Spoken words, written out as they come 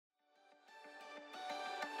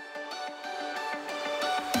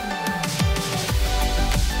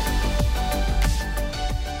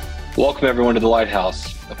Welcome everyone to The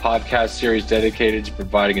Lighthouse, a podcast series dedicated to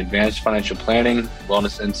providing advanced financial planning and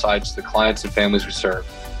wellness insights to the clients and families we serve.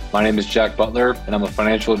 My name is Jack Butler, and I'm a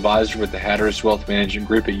financial advisor with the Hatteras Wealth Management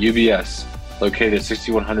Group at UBS, located at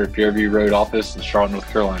 6100 Fairview Road office in Charlotte, North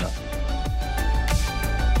Carolina.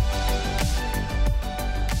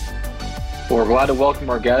 Well, we're glad to welcome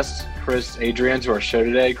our guest, Kris, Adrian, to our show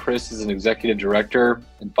today. Kris is an executive director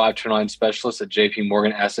and 529 specialist at JP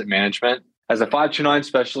Morgan Asset Management. As a 529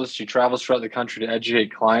 specialist, she travels throughout the country to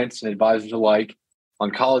educate clients and advisors alike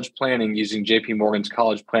on college planning using JP Morgan's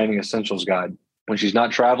College Planning Essentials Guide. When she's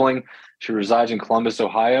not traveling, she resides in Columbus,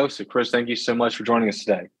 Ohio. So, Kris, thank you so much for joining us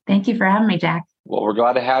today. Thank you for having me, Jack. Well, we're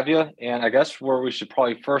glad to have you. And I guess where we should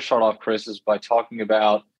probably first start off, Kris, is by talking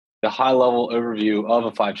about the high-level overview of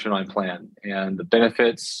a 529 plan and the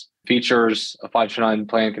benefits, features a 529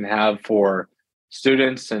 plan can have for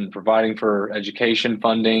students and providing for education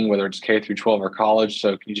funding, whether it's K through 12 or college.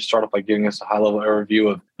 So can you just start off by giving us a high-level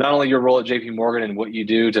overview of not only your role at JP Morgan and what you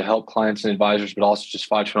do to help clients and advisors, but also just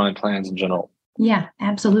 529 plans in general? Yeah,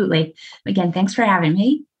 absolutely. Again, thanks for having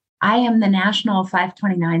me. I am the National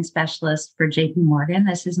 529 Specialist for JP Morgan.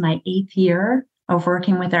 This is my 8th year of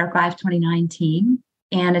working with our 529 team.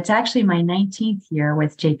 And it's actually my 19th year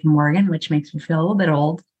with JP Morgan, which makes me feel a little bit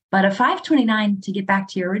old. But a 529, to get back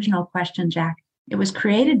to your original question, Jack, it was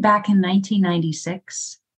created back in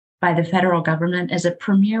 1996 by the federal government as a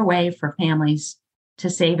premier way for families to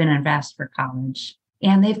save and invest for college.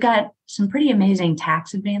 And they've got some pretty amazing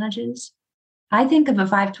tax advantages. I think of a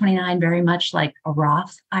 529 very much like a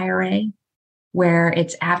Roth IRA, where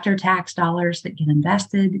it's after-tax dollars that get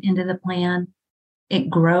invested into the plan. It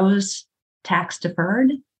grows tax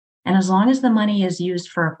deferred. And as long as the money is used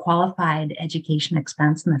for a qualified education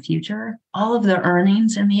expense in the future, all of the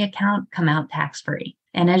earnings in the account come out tax-free.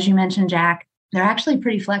 And as you mentioned, Jack, they're actually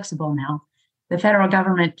pretty flexible now. The federal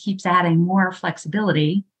government keeps adding more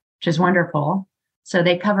flexibility, which is wonderful. So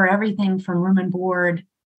they cover everything from room and board,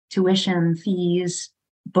 tuition, fees,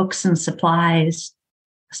 books and supplies,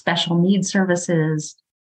 special needs services,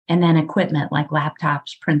 and then equipment like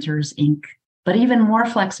laptops, printers, ink. But even more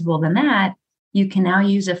flexible than that, you can now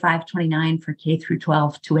use a 529 for K through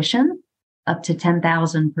 12 tuition, up to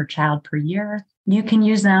 $10,000 per child per year. You can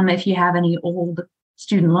use them if you have any old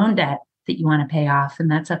student loan debt that you want to pay off, and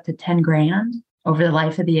that's up to $10,000 over the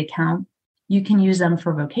life of the account. You can use them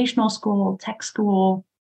for vocational school, tech school,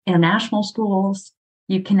 international schools.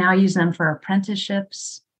 You can now use them for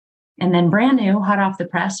apprenticeships. And then brand new, hot off the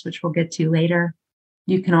press, which we'll get to later,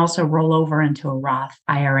 you can also roll over into a Roth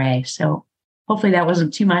IRA. So hopefully that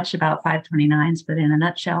wasn't too much about 529s, but in a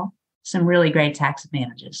nutshell, some really great tax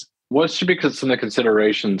advantages. What should be some of the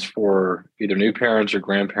considerations for either new parents or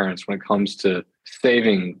grandparents when it comes to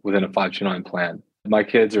saving within a 529 plan? My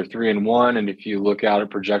kids are 3 and 1, and if you look out at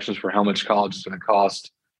projections for how much college is going to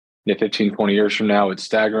cost 15, 20 years from now, it's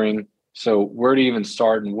staggering. So where do you even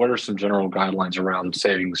start, and what are some general guidelines around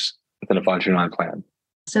savings within a 529 plan?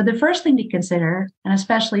 So the first thing to consider, and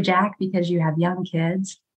especially Jack, because you have young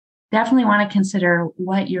kids, definitely want to consider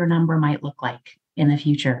what your number might look like in the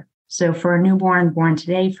future. So for a newborn born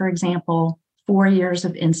today, for example, 4 years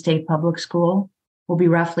of in-state public school will be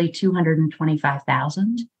roughly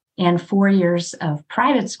 $225,000. And 4 years of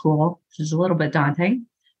private school, which is a little bit daunting,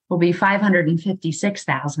 will be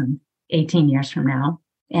 $556,000 18 years from now.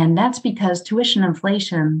 And that's because tuition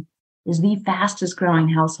inflation is the fastest growing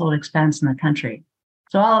household expense in the country.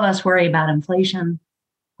 So all of us worry about inflation.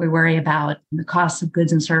 We worry about the cost of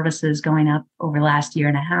goods and services going up over the last year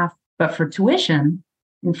and a half. But for tuition,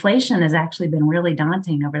 inflation has actually been really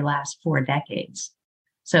daunting over the last 4 decades.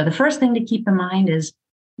 So the first thing to keep in mind is,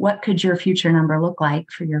 what could your future number look like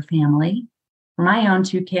for your family? For my own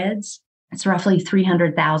 2 kids, it's roughly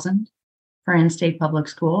 $300,000 for in-state public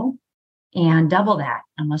school, and double that,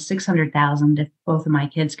 almost $600,000 if both of my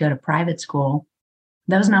kids go to private school.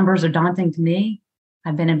 Those numbers are daunting to me.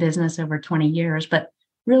 I've been in business over 20 years, but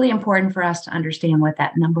really important for us to understand what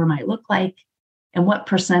that number might look like and what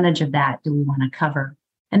percentage of that do we want to cover.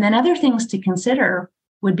 And then other things to consider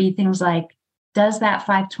would be things like, does that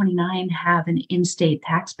 529 have an in-state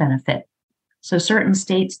tax benefit? So certain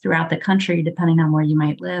states throughout the country, depending on where you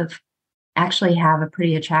might live, actually have a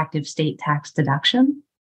pretty attractive state tax deduction.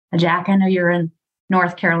 Jack, I know you're in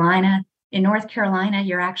North Carolina. In North Carolina,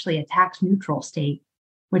 you're actually a tax neutral state,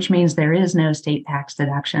 which means there is no state tax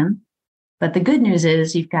deduction. But the good news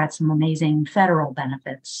is you've got some amazing federal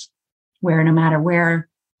benefits where no matter where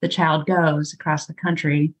the child goes across the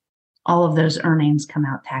country, all of those earnings come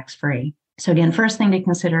out tax-free. So again, first thing to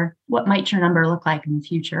consider, what might your number look like in the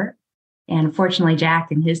future? And fortunately, Jack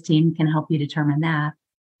and his team can help you determine that.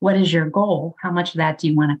 What is your goal? How much of that do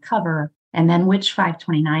you want to cover? And then which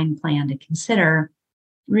 529 plan to consider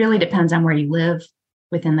really depends on where you live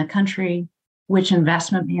within the country, which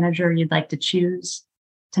investment manager you'd like to choose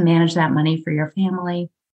to manage that money for your family.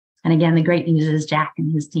 And again, the great news is Jack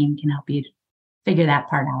and his team can help you figure that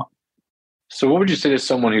part out. So what would you say to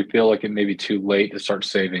someone who feel like it may be too late to start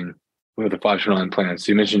saving with a 529 plan?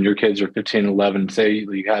 So you mentioned your kids are 15 and 11. Say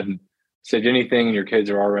you hadn't saved anything and your kids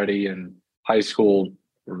are already in high school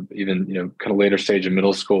or even, kind of later stage of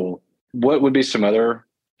middle school. What would be some other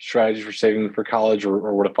strategies for saving for college,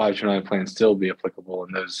 or would a 529 plan still be applicable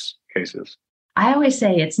in those cases? I always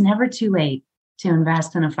say it's never too late to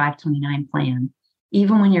invest in a 529 plan,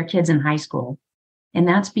 even when your kid's in high school. And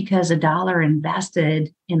that's because a dollar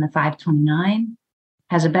invested in the 529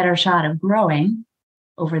 has a better shot of growing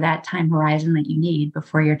over that time horizon that you need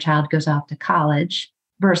before your child goes off to college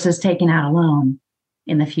versus taking out a loan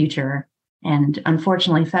in the future. And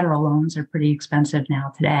unfortunately, federal loans are pretty expensive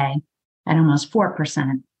now today at almost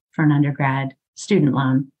 4% for an undergrad student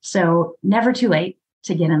loan. So never too late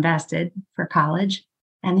to get invested for college.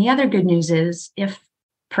 And the other good news is if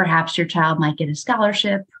perhaps your child might get a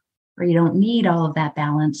scholarship or you don't need all of that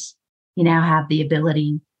balance, you now have the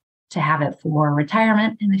ability to have it for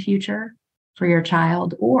retirement in the future for your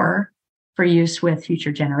child or for use with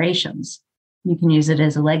future generations. You can use it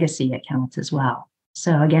as a legacy account as well.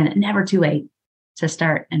 So again, never too late to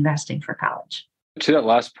start investing for college. To that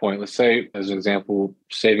last point, let's say, as an example,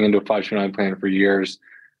 saving into a 529 plan for years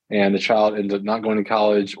and the child ends up not going to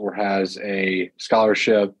college or has a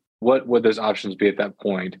scholarship. What would those options be at that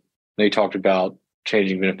point? They talked about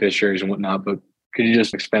changing beneficiaries and whatnot, but could you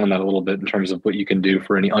just expand on that a little bit in terms of what you can do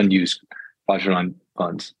for any unused 529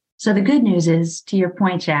 funds? So the good news is, to your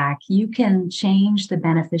point, Jack, you can change the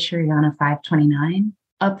beneficiary on a 529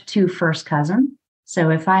 up to first cousin. So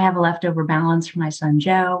if I have a leftover balance for my son,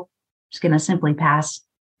 Joe, I'm just going to simply pass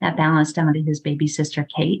that balance down to his baby sister,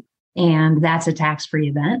 Kate, and that's a tax-free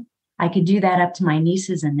event. I could do that up to my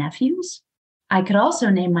nieces and nephews. I could also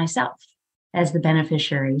name myself as the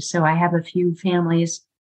beneficiary. So I have a few families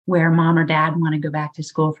where mom or dad want to go back to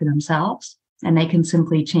school for themselves, and they can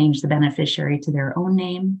simply change the beneficiary to their own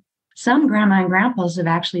name. Some grandma and grandpas have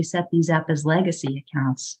actually set these up as legacy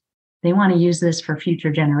accounts. They want to use this for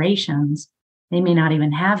future generations. They may not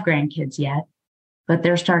even have grandkids yet, but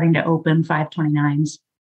they're starting to open 529s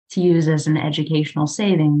to use as an educational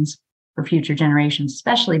savings for future generations,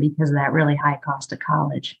 especially because of that really high cost of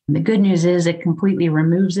college. And the good news is it completely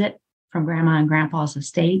removes it from grandma and grandpa's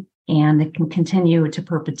estate, and it can continue to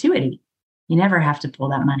perpetuity. You never have to pull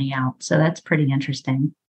that money out. So that's pretty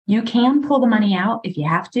interesting. You can pull the money out if you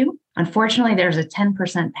have to. Unfortunately, there's a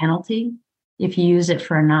 10% penalty if you use it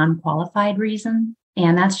for a non-qualified reason,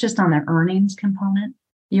 and that's just on the earnings component.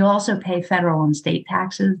 You also pay federal and state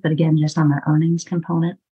taxes, but again, just on the earnings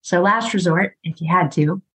component. So last resort, if you had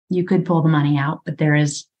to, you could pull the money out, but there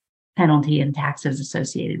is penalty and taxes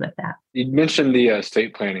associated with that. You mentioned the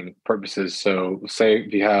estate planning purposes. So say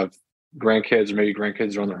if you have grandkids or maybe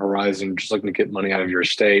grandkids are on the horizon, just looking to get money out of your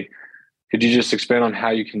estate, could you just expand on how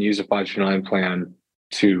you can use a 529 plan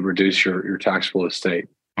to reduce your taxable estate?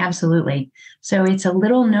 Absolutely. So it's a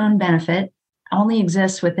little known benefit, only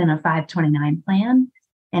exists within a 529 plan,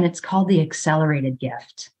 and it's called the accelerated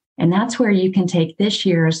gift. And that's where you can take this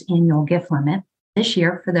year's annual gift limit. This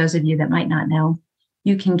year, for those of you that might not know,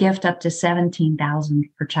 you can gift up to $17,000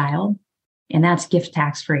 per child, and that's gift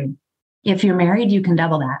tax free. If you're married, you can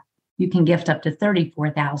double that. You can gift up to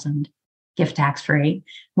 $34,000 gift tax free.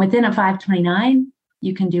 Within a 529,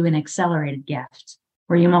 you can do an accelerated gift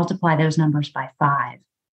where you multiply those numbers by 5.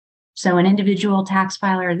 So an individual tax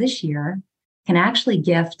filer this year can actually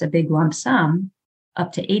gift a big lump sum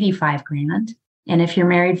up to $85,000. And if you're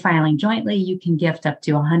married filing jointly, you can gift up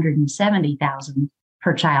to $170,000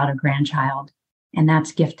 per child or grandchild, and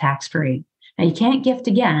that's gift tax free. Now you can't gift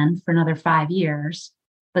again for another 5 years,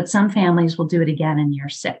 but some families will do it again in year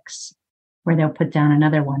 6, where they'll put down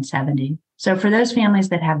another 170. So for those families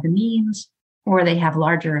that have the means, or they have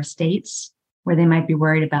larger estates where they might be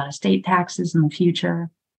worried about estate taxes in the future,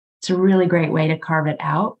 it's a really great way to carve it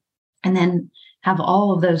out and then have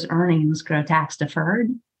all of those earnings grow tax deferred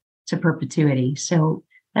to perpetuity. So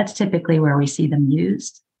that's typically where we see them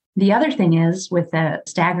used. The other thing is, with the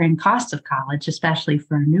staggering cost of college, especially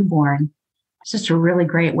for a newborn, it's just a really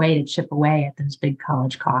great way to chip away at those big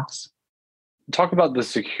college costs. Talk about the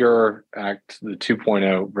Secure Act, the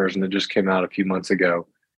 2.0 version that just came out a few months ago.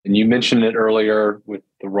 And you mentioned it earlier with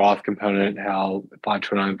the Roth component, how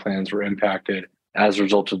 529 plans were impacted as a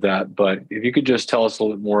result of that. But if you could just tell us a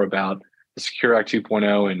little bit more about the Secure Act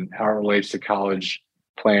 2.0 and how it relates to college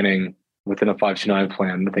planning within a 529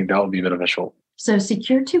 plan. I think that would be beneficial. So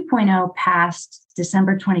Secure 2.0 passed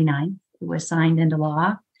December 29th. It was signed into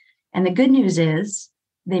law. And the good news is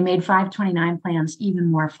they made 529 plans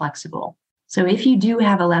even more flexible. So if you do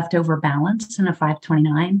have a leftover balance in a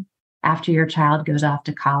 529 after your child goes off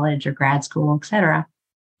to college or grad school, et cetera,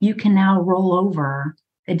 you can now roll over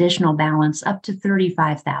additional balance up to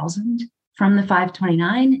 $35,000 from the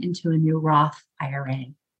 529 into a new Roth IRA.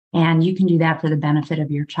 And you can do that for the benefit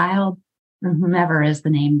of your child or whomever is the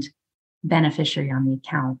named beneficiary on the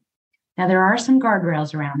account. Now, there are some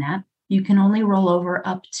guardrails around that. You can only roll over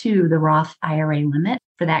up to the Roth IRA limit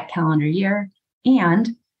for that calendar year,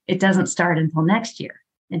 and it doesn't start until next year,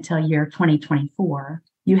 until year 2024.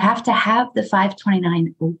 You have to have the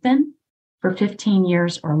 529 open for 15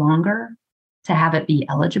 years or longer to have it be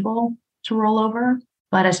eligible to roll over.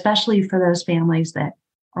 But especially for those families that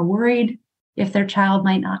are worried if their child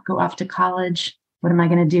might not go off to college, what am I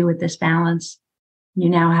going to do with this balance? You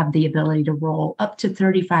now have the ability to roll up to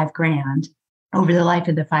 35 grand over the life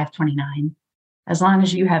of the 529, as long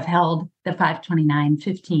as you have held the 529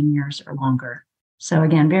 15 years or longer. So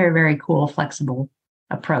again, very, very cool, flexible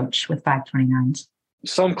approach with 529s.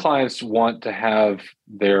 Some clients want to have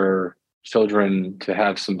their children to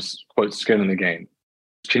have some, quote, skin in the game.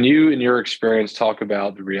 Can you, in your experience, talk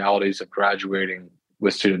about the realities of graduating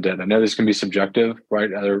with student debt? I know this can be subjective, right?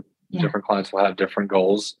 Different clients will have different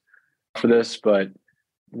goals for this, but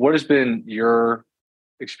what has been your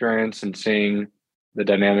experience in seeing the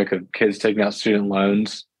dynamic of kids taking out student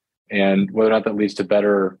loans and whether or not that leads to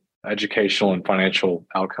better educational and financial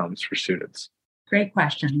outcomes for students? Great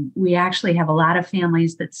question. We actually have a lot of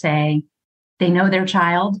families that say they know their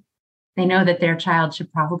child. They know that their child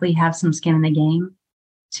should probably have some skin in the game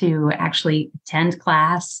to actually attend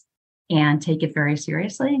class and take it very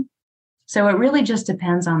seriously. So it really just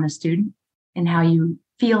depends on the student and how you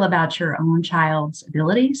feel about your own child's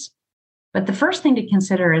abilities. But the first thing to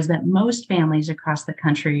consider is that most families across the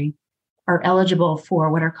country are eligible for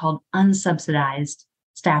what are called unsubsidized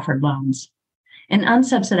Stafford loans. And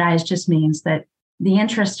unsubsidized just means that the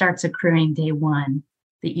interest starts accruing day one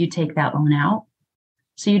that you take that loan out.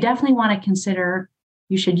 So you definitely want to consider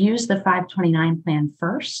you should use the 529 plan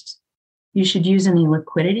first. You should use any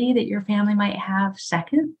liquidity that your family might have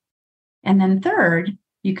second. And then third,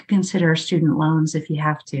 you could consider student loans if you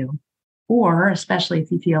have to, or especially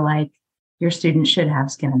if you feel like your student should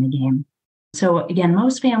have skin in the game. So again,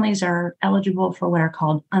 most families are eligible for what are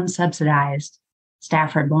called unsubsidized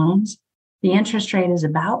Stafford loans. The interest rate is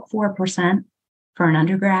about 4% for an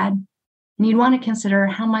undergrad. And you'd want to consider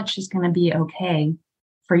how much is going to be okay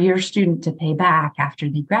for your student to pay back after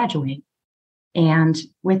they graduate. And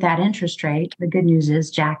with that interest rate, the good news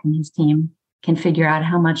is Jack and his team can figure out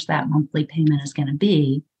how much that monthly payment is going to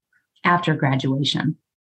be after graduation.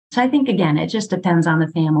 So I think, again, it just depends on the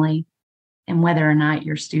family and whether or not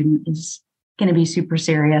your student is going to be super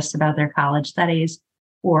serious about their college studies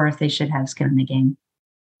or if they should have skin in the game.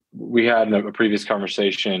 We had in a previous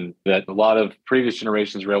conversation that a lot of previous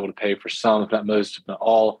generations were able to pay for some, if not most, if not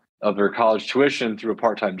all, of their college tuition through a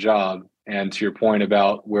part-time job. And to your point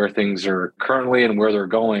about where things are currently and where they're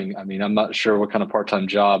going, I mean, I'm not sure what kind of part-time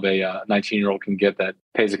job a 19-year-old can get that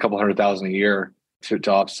pays a couple $100,000 a year to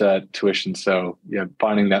offset tuition. So,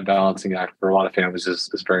 finding that balancing act for a lot of families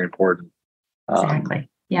is very important. Exactly.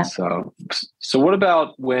 Yeah. So what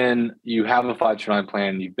about when you have a 529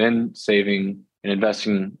 plan, you've been saving and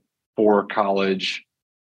investing for college,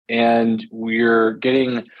 and we're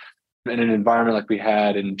getting in an environment like we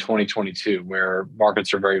had in 2022 where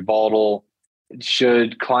markets are very volatile?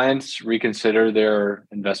 Should clients reconsider their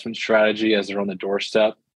investment strategy as they're on the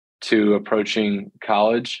doorstep to approaching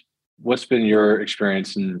college? What's been your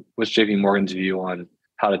experience, and what's JP Morgan's view on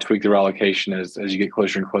how to tweak their allocation as you get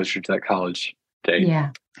closer and closer to that college date?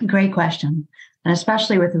 Yeah, great question. And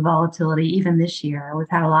especially with the volatility, even this year, we've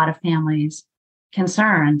had a lot of families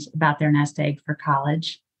concerned about their nest egg for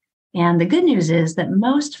college. And the good news is that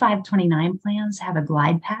most 529 plans have a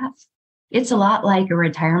glide path. It's a lot like a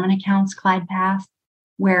retirement account's glide path,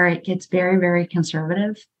 where it gets very, very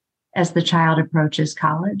conservative as the child approaches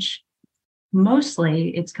college.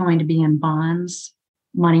 Mostly it's going to be in bonds,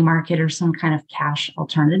 money market, or some kind of cash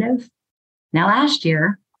alternative. Now, last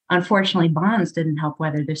year, unfortunately, bonds didn't help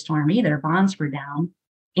weather the storm either. Bonds were down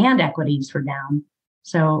and equities were down.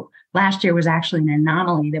 So last year was actually an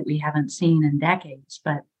anomaly that we haven't seen in decades.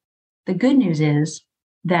 But the good news is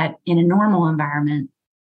that in a normal environment,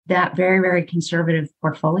 that very, very conservative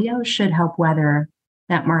portfolio should help weather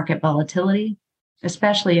that market volatility,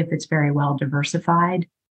 especially if it's very well diversified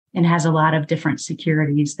and has a lot of different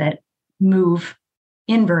securities that move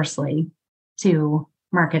inversely to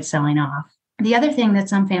market selling off. The other thing that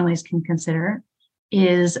some families can consider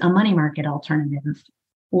is a money market alternative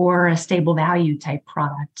or a stable value type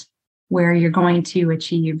product where you're going to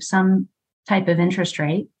achieve some type of interest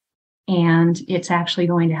rate and it's actually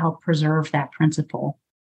going to help preserve that principal.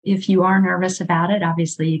 If you are nervous about it,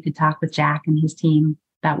 obviously you could talk with Jack and his team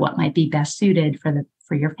about what might be best suited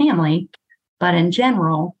for your family. But in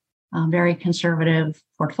general, very conservative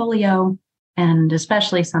portfolio, and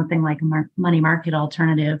especially something like a money market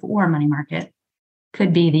alternative or money market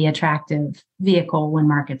could be the attractive vehicle when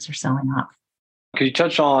markets are selling off. Could you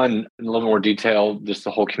touch on in a little more detail just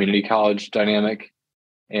the whole community college dynamic?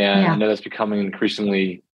 And I know that's becoming an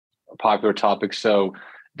increasingly popular topic. So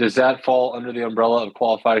does that fall under the umbrella of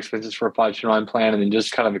qualified expenses for a 529 plan? And then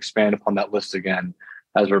just kind of expand upon that list again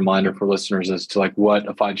as a reminder for listeners as to like what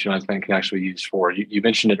a 529 plan can actually be used for. You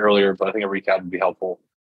mentioned it earlier, but I think a recap would be helpful.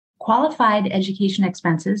 Qualified education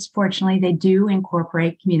expenses, fortunately, they do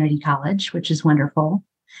incorporate community college, which is wonderful.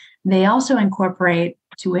 They also incorporate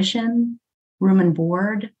tuition, room and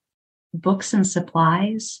board, books and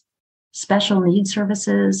supplies, special needs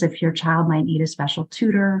services if your child might need a special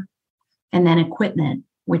tutor, and then equipment,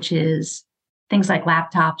 which is things like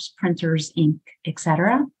laptops, printers, ink,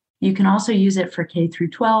 etc. You can also use it for K through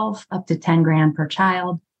 12, up to 10 grand per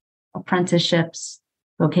child, apprenticeships,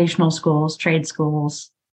 vocational schools, trade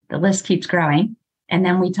schools. The list keeps growing. And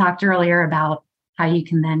then we talked earlier about how you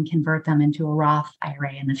can then convert them into a Roth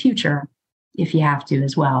IRA in the future if you have to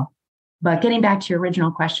as well. But getting back to your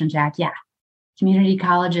original question, Jack, community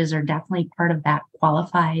colleges are definitely part of that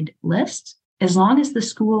qualified list, as long as the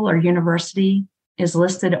school or university is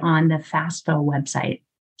listed on the FAFSA website.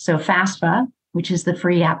 So FAFSA, which is the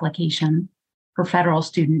free application for federal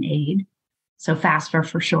student aid, so FAFSA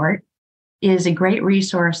for short, is a great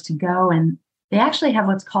resource to go, and they actually have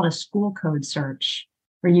what's called a school code search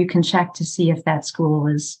where you can check to see if that school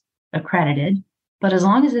is accredited. But as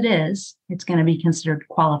long as it is, it's going to be considered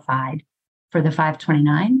qualified for the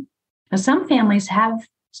 529. Now, some families have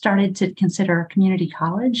started to consider community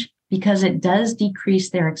college because it does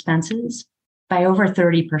decrease their expenses by over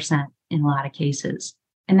 30% in a lot of cases.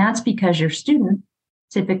 And that's because your student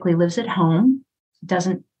typically lives at home,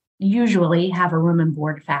 doesn't usually have a room and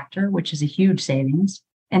board factor, which is a huge savings.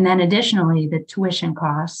 And then additionally, the tuition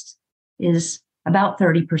cost is about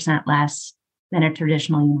 30% less than a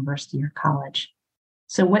traditional university or college.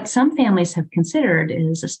 So what some families have considered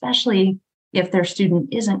is, especially if their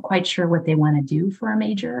student isn't quite sure what they want to do for a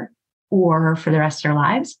major or for the rest of their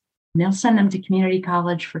lives, they'll send them to community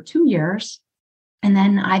college for 2 years and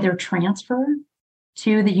then either transfer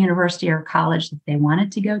to the university or college that they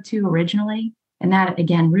wanted to go to originally. And that,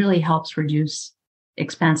 again, really helps reduce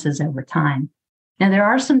expenses over time. Now, there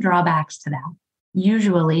are some drawbacks to that.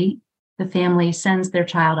 Usually, the family sends their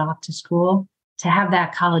child off to school to have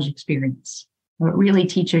that college experience. It really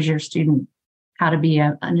teaches your student how to be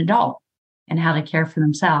an adult and how to care for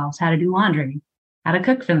themselves, how to do laundry, how to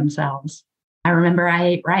cook for themselves. I remember I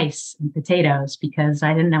ate rice and potatoes because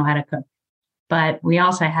I didn't know how to cook. But we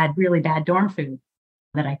also had really bad dorm food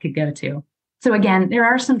that I could go to. So again, there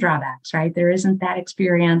are some drawbacks, right? There isn't that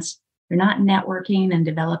experience. You're not networking and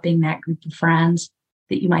developing that group of friends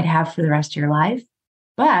that you might have for the rest of your life.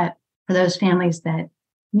 But for those families that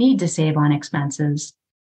need to save on expenses,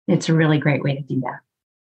 it's a really great way to do that.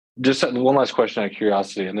 Just one last question out of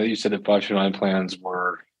curiosity. I know you said that 529 plans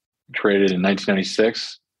were created in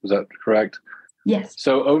 1996. Was that correct? Yes.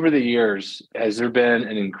 So over the years, has there been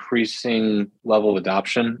an increasing level of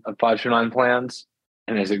adoption of 529 plans?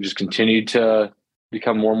 And has it just continued to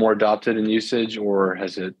become more and more adopted in usage, or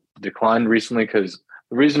has it declined recently? Because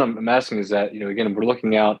the reason I'm asking is that, again, we're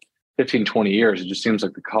looking out 15, 20 years. It just seems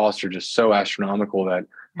like the costs are just so astronomical that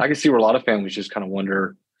I can see where a lot of families just kind of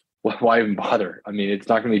wonder, well, why even bother? I mean, it's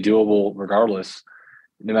not going to be doable regardless,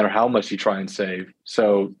 no matter how much you try and save.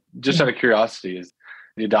 So just out of curiosity, is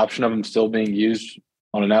the adoption of them still being used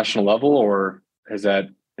on a national level, or has that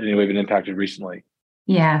in any way been impacted recently?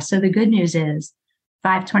 Yeah. So the good news is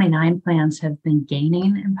 529 plans have been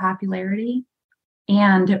gaining in popularity.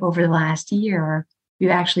 And over the last year, we've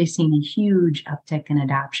actually seen a huge uptick in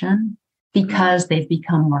adoption because they've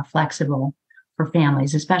become more flexible for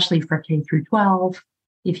families, especially for K through 12.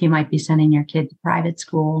 If you might be sending your kid to private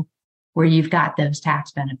school where you've got those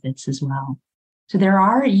tax benefits as well. So there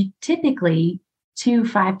are typically 2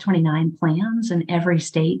 529 plans in every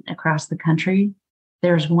state across the country.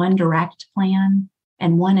 There's one direct plan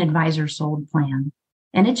and one advisor sold plan.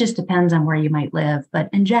 And it just depends on where you might live. But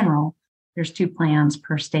in general, there's 2 plans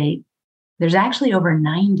per state. There's actually over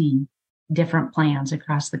 90 different plans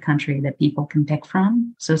across the country that people can pick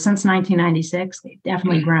from. So since 1996, they've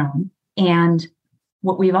definitely grown. And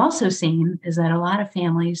What we've also seen is that a lot of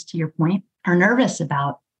families, to your point, are nervous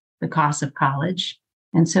about the cost of college.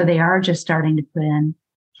 And so they are just starting to put in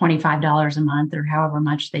 $25 a month or however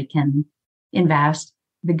much they can invest.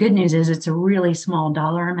 The good news is it's a really small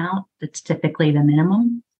dollar amount that's typically the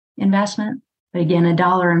minimum investment. But again, a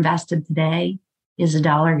dollar invested today is a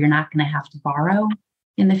dollar you're not going to have to borrow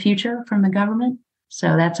in the future from the government.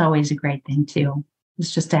 So that's always a great thing too.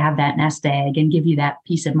 It's just to have that nest egg and give you that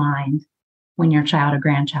peace of mind when your child or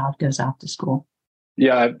grandchild goes off to school.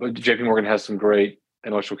 Yeah, JP Morgan has some great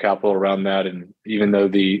intellectual capital around that. And even though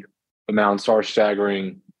the amounts are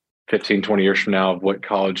staggering 15, 20 years from now of what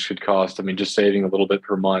college should cost, I mean, just saving a little bit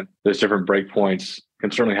per month, those different breakpoints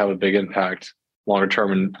can certainly have a big impact longer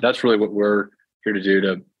term. And that's really what we're here to do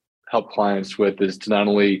to help clients with, is to not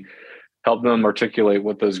only help them articulate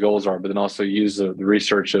what those goals are, but then also use the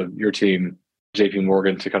research of your team, JP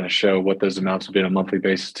Morgan, to kind of show what those amounts would be on a monthly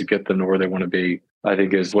basis to get them to where they want to be, I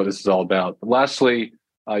think is what this is all about. Lastly,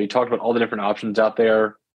 you talked about all the different options out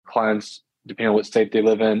there. Clients, depending on what state they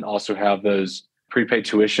live in, also have those prepaid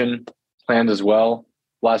tuition plans as well.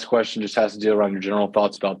 Last question just has to deal around your general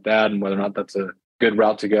thoughts about that and whether or not that's a good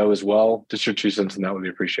route to go as well. Just your 2 cents on that would be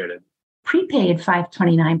appreciated. Prepaid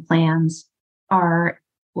 529 plans are,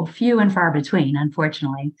 well, few and far between,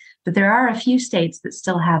 unfortunately, but there are a few states that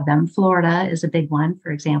still have them. Florida is a big one.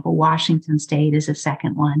 For example, Washington State is a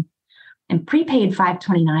second one. And prepaid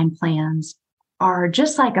 529 plans are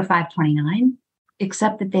just like a 529,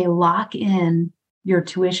 except that they lock in your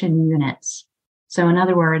tuition units. So in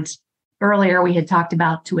other words, earlier we had talked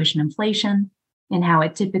about tuition inflation and how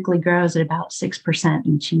it typically grows at about 6%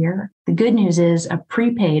 each year. The good news is a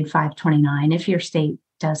prepaid 529, if your state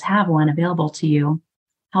does have one available to you,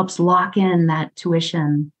 helps lock in that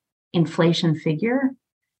tuition inflation figure.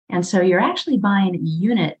 And so you're actually buying a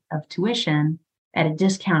unit of tuition at a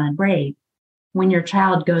discounted rate when your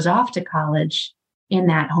child goes off to college in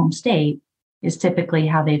that home state, is typically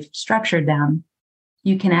how they've structured them.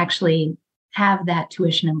 You can actually have that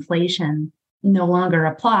tuition inflation no longer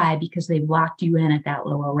apply because they've locked you in at that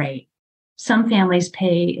lower rate. Some families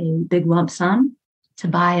pay a big lump sum to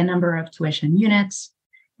buy a number of tuition units,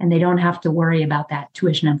 and they don't have to worry about that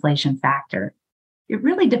tuition inflation factor. It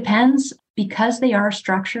really depends, because they are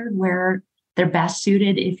structured where they're best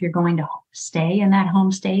suited if you're going to stay in that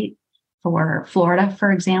home state. For Florida,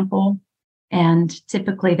 for example, and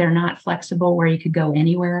typically they're not flexible where you could go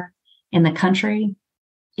anywhere in the country.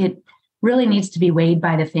 It really needs to be weighed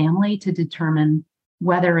by the family to determine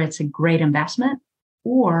whether it's a great investment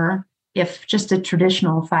or if just a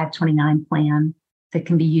traditional 529 plan that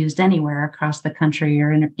can be used anywhere across the country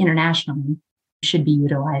or internationally should be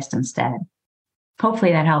utilized instead.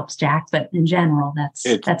 Hopefully that helps, Jack, but in general,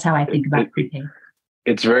 that's how I think about prepaid.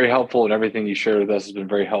 It's very helpful, and everything you shared with us has been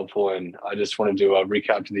very helpful. And I just wanted to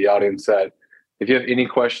recap to the audience that if you have any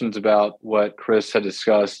questions about what Kris had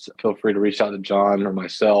discussed, feel free to reach out to John or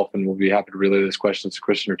myself, and we'll be happy to relay those questions to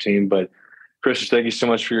Kris and her team. But Kris, thank you so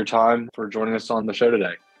much for your time, for joining us on the show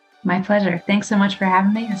today. My pleasure. Thanks so much for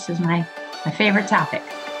having me. This is my favorite topic.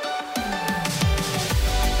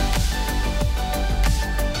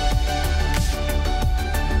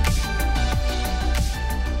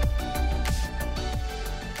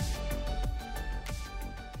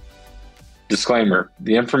 Disclaimer: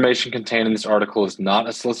 the information contained in this article is not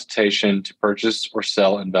a solicitation to purchase or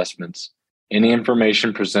sell investments. Any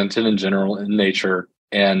information presented in general in nature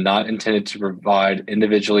and not intended to provide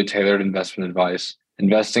individually tailored investment advice.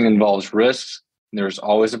 Investing involves risks, and there is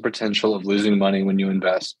always a potential of losing money when you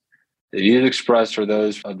invest. The views expressed are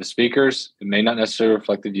those of the speakers and may not necessarily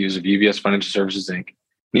reflect the views of UBS Financial Services, Inc.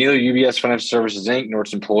 Neither UBS Financial Services, Inc. nor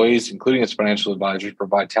its employees, including its financial advisors,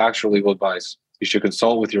 provide tax or legal advice. You should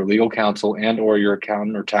consult with your legal counsel and or your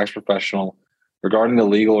accountant or tax professional regarding the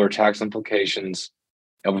legal or tax implications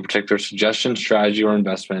of a particular suggestion, strategy, or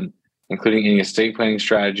investment, including any estate planning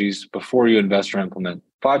strategies, before you invest or implement.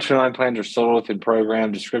 529 plans are sold within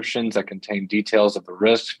program descriptions that contain details of the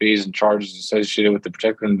risks, fees, and charges associated with the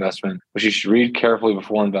particular investment, which you should read carefully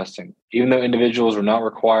before investing. Even though individuals are not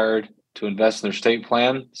required to invest in their state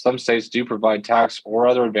plan, some states do provide tax or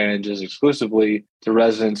other advantages exclusively to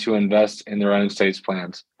residents who invest in their own state's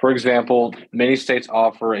plans. For example, many states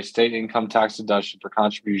offer a state income tax deduction for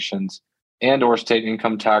contributions and or state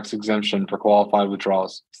income tax exemption for qualified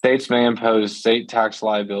withdrawals. States may impose state tax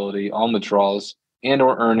liability on withdrawals and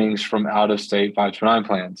or earnings from out-of-state 529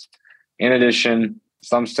 plans. In addition,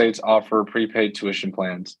 some states offer prepaid tuition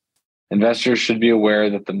plans. Investors should be aware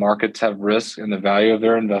that the markets have risks and the value of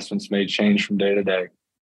their investments may change from day to day.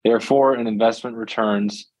 Therefore, an investment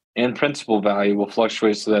returns and principal value will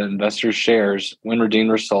fluctuate so that investors' shares, when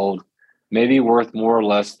redeemed or sold, may be worth more or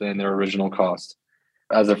less than their original cost.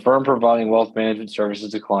 As a firm providing wealth management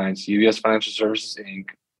services to clients, UBS Financial Services, Inc.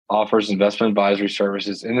 offers investment advisory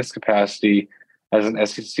services in its capacity as an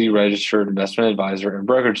SEC-registered investment advisor and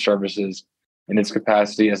brokerage services in its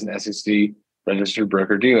capacity as an SEC-registered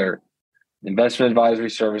broker-dealer. Investment advisory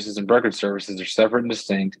services and brokerage services are separate and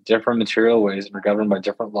distinct, different material ways, and are governed by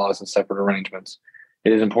different laws and separate arrangements.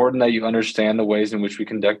 It is important that you understand the ways in which we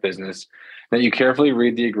conduct business, that you carefully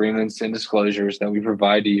read the agreements and disclosures that we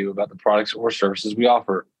provide to you about the products or services we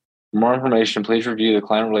offer. For more information, please review the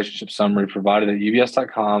client relationship summary provided at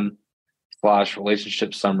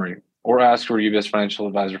ubs.com/relationship summary, or ask for UBS Financial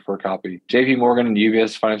Advisor for a copy. JP Morgan and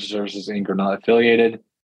UBS Financial Services, Inc. are not affiliated.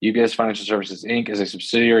 UBS Financial Services, Inc. is a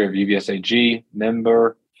subsidiary of UBS AG,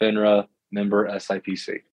 member FINRA, member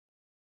SIPC.